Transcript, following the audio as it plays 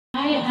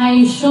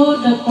I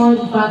showed the chord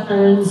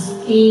patterns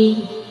A,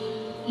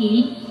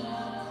 E,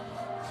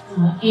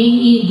 A,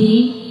 E,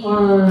 D,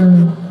 or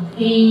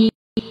A,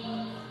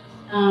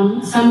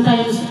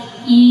 sometimes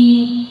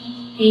E,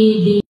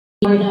 A, D,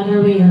 or the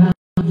other way around,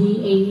 D,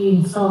 A,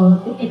 E.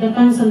 So it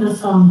depends on the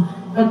song.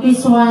 But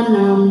this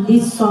one,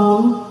 this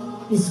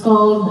song is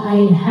called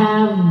I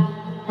Have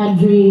a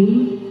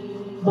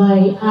Dream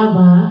by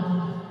Abba.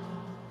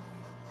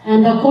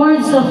 And the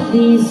chords of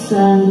this,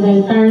 the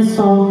entire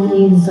song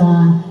is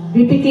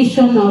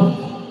repetition of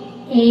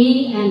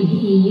A and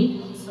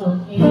E. So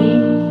A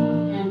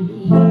and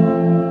E.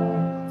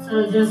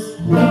 So just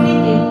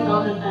repeat it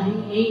all the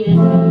time, A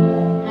and E.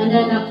 And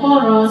then the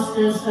chorus,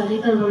 there's a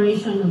little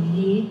variation of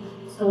D.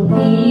 So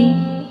E,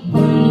 D,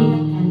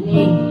 and A.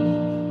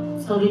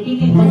 So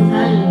repeat it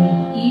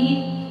entirely. E,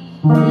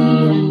 D,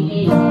 and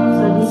A.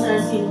 So these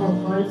are simple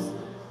chords.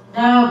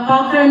 The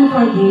pattern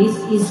for this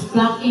is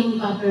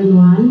plucking pattern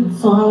 1.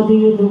 So how do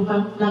you do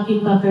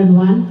plucking pattern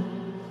 1?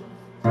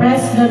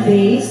 Press the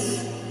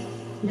bass,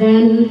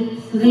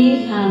 then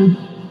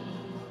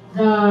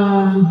the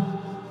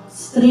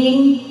string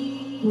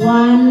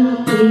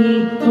 1,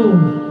 3,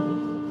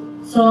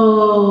 2.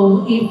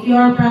 So if you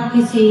are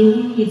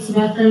practicing, it's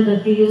better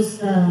that you use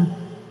the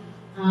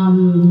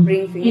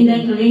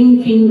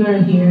ring finger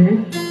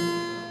here,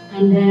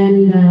 and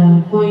then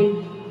the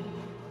point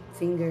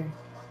finger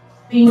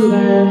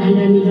and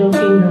the middle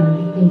finger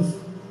like this.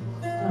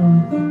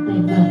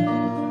 Like that.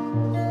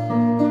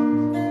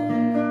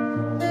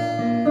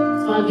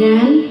 So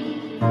again,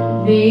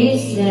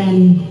 bass, then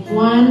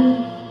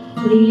 1,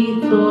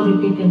 3, 2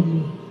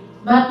 repeatedly.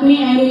 But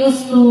me, I'm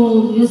used to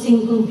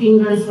using 2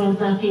 fingers while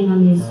plucking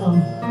on this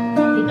song.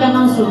 It can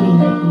also be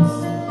like this.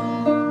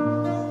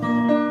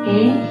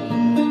 Okay?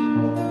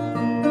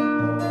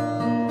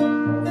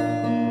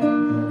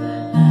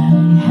 I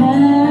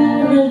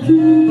had a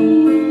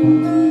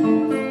dream,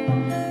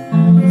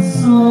 a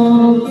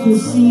song to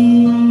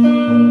sing,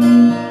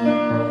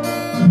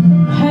 to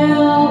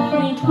help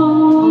me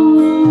cope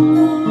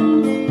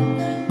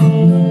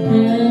with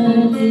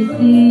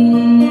anything.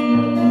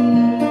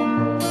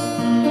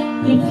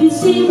 If you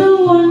see the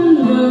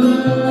wonder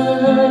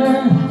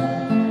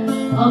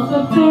of a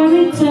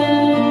fairy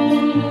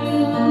tale,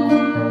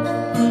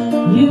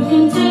 you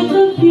can take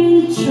the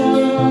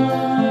future,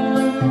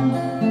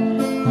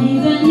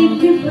 even if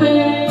you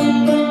fail.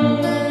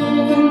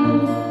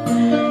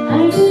 I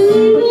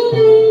believe in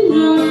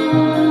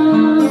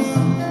angels,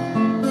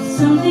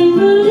 something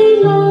really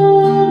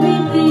low,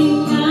 everything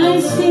I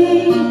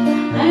see.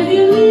 I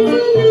believe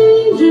in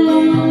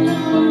angels,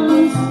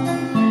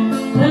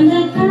 when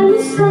the time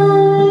is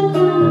right,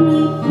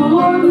 wait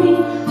for me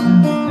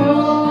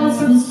across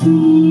the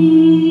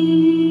street.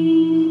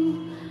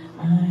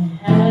 I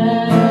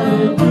have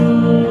a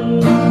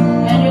dream.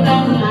 And you can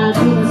do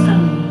the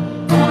song.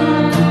 I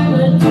have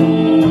a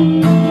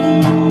dream.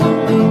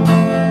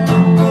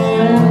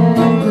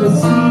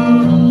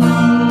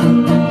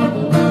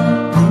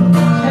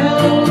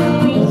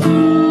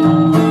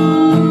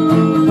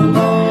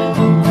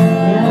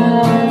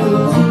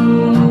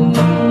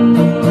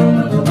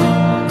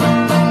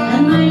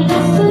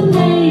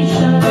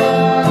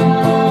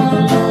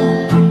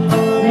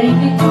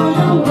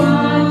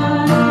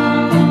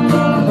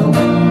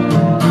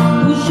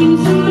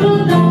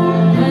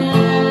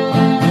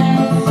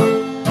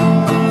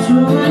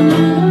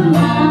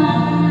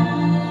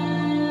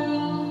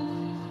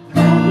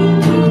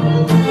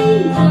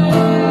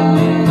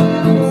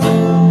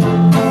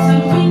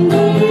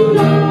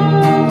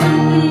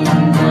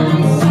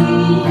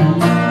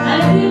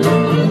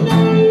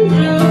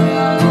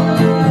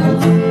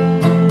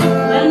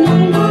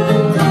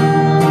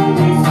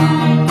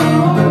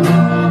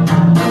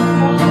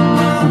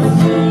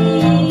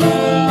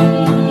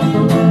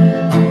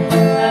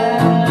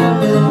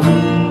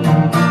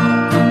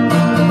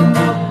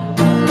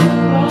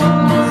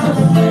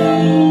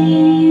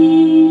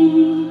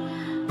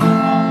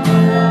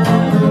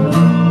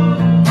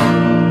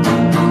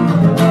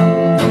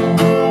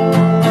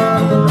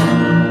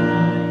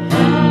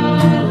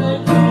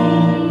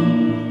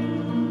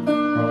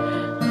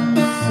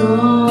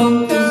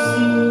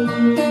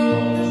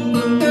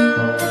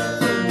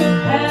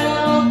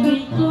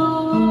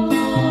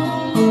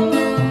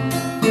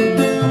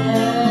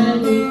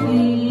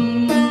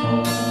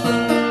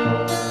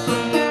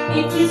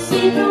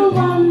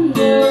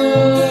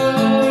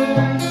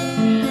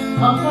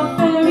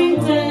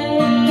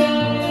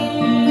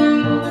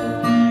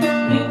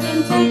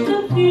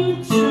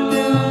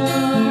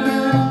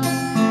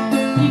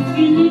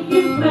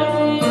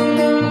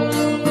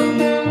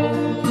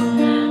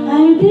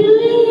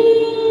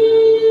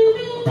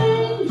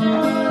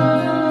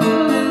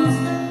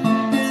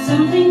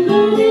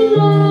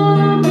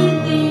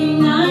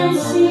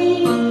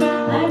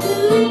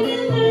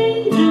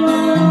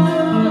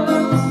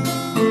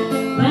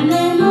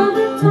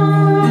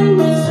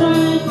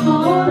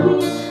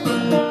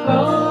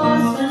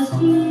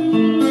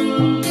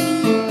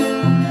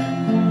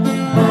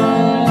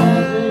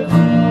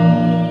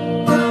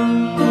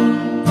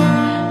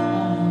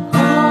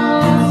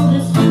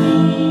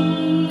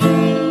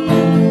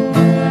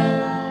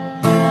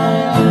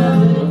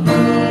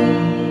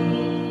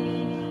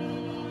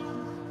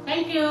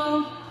 Thank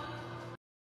you.